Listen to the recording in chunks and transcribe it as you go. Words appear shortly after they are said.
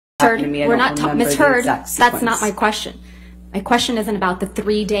happened to me. I We're don't not remember Ms. the Heard, exact sequence. that's not my question. My question isn't about the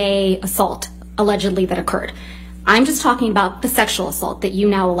 3-day assault allegedly that occurred. I'm just talking about the sexual assault that you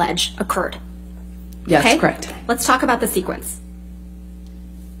now allege occurred. Yes, Okay? correct. Let's talk about the sequence.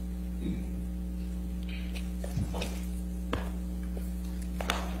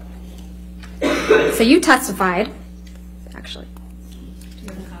 So you testified, actually. Do you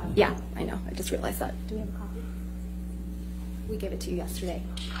have a copy? Yeah, I know. I just realized that. Do we have a copy? We gave it to you yesterday.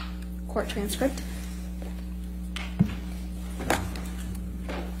 Court transcript.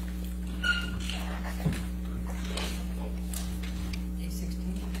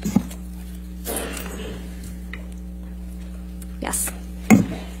 Yes.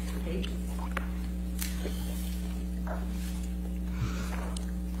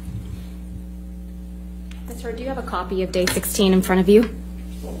 Ms. Heard, do you have a copy of day 16 in front of you?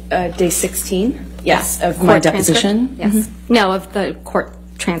 Day 16? Yes, of Court my deposition? transcript? Yes. No, of the court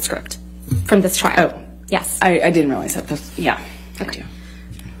transcript from this trial. Oh. Yes. I didn't realize that. Yeah. Okay.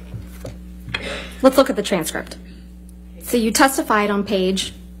 Let's look at the transcript. So you testified on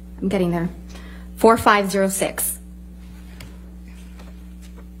page, I'm getting there, 4506.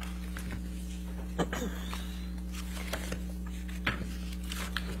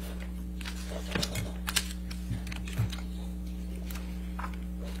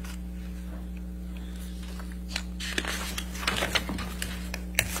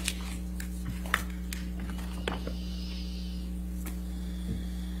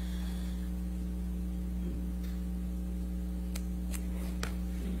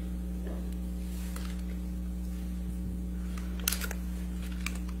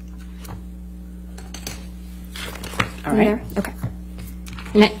 All right. Okay.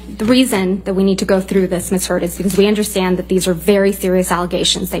 And the reason that we need to go through this, Ms. Heard, is because we understand that these are very serious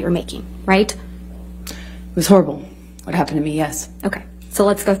allegations that you're making, right? It was horrible. What happened to me, yes. Okay, so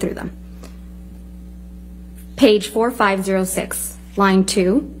let's go through them. Page 4506, line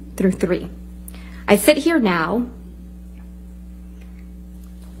 2 through 3. I sit here now,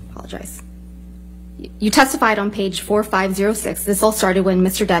 apologize. You testified on page 4506. This all started when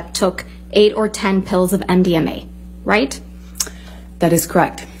Mr. Depp took 8 or 10 pills of MDMA, right? That is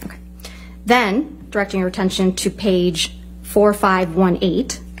correct. Okay. Then, directing your attention to page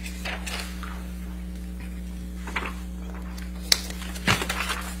 4518.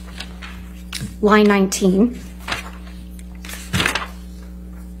 Line 19.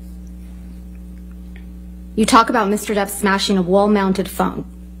 You talk about Mr. Depp smashing a wall-mounted phone,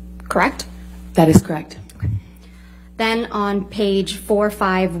 correct? That is correct. Okay. Then on page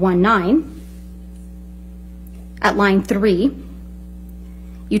 4519, at line 3,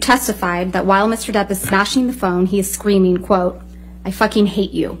 you testified that while Mr. Depp is smashing the phone, he is screaming, quote, "I fucking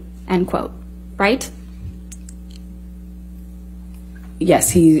hate you," end quote, right? Yes,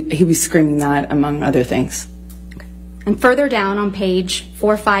 he was screaming that, among other things. Okay. And further down on page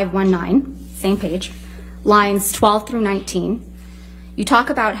 4519, same page, lines 12 through 19, you talk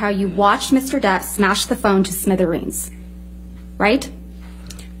about how you watched Mr. Depp smash the phone to smithereens, right?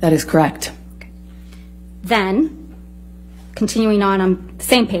 That is correct. Okay. Then, continuing on the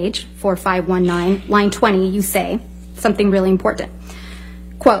same page, 4519, line 20, you say something really important.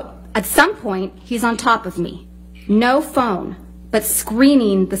 Quote, "At some point, he's on top of me. No phone, but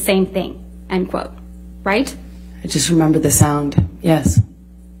screaming the same thing," end quote, right? I just remember the sound, yes.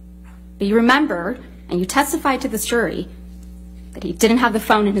 But you remember, and you testified to this jury, that he didn't have the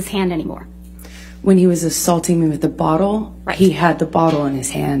phone in his hand anymore. When he was assaulting me with the bottle, Right. He had the bottle in his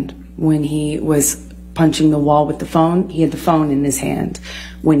hand. When he was punching the wall with the phone, he had the phone in his hand.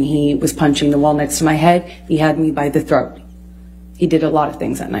 When he was punching the wall next to my head, he had me by the throat. He did a lot of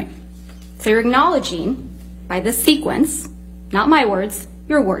things that night. So you're acknowledging, by this sequence, not my words,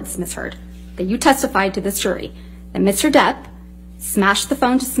 your words, Ms. Heard, that you testified to this jury, that Mr. Depp smashed the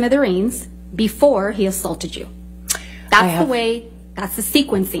phone to smithereens before he assaulted you. That's the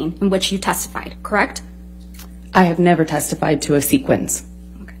sequencing in which you testified, correct? I have never testified to a sequence.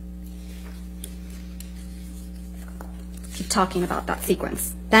 Okay. Keep talking about that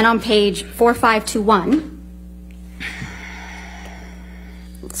sequence. Then on page 4521,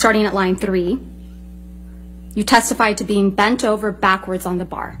 starting at line 3, you testified to being bent over backwards on the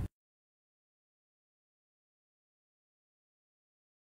bar.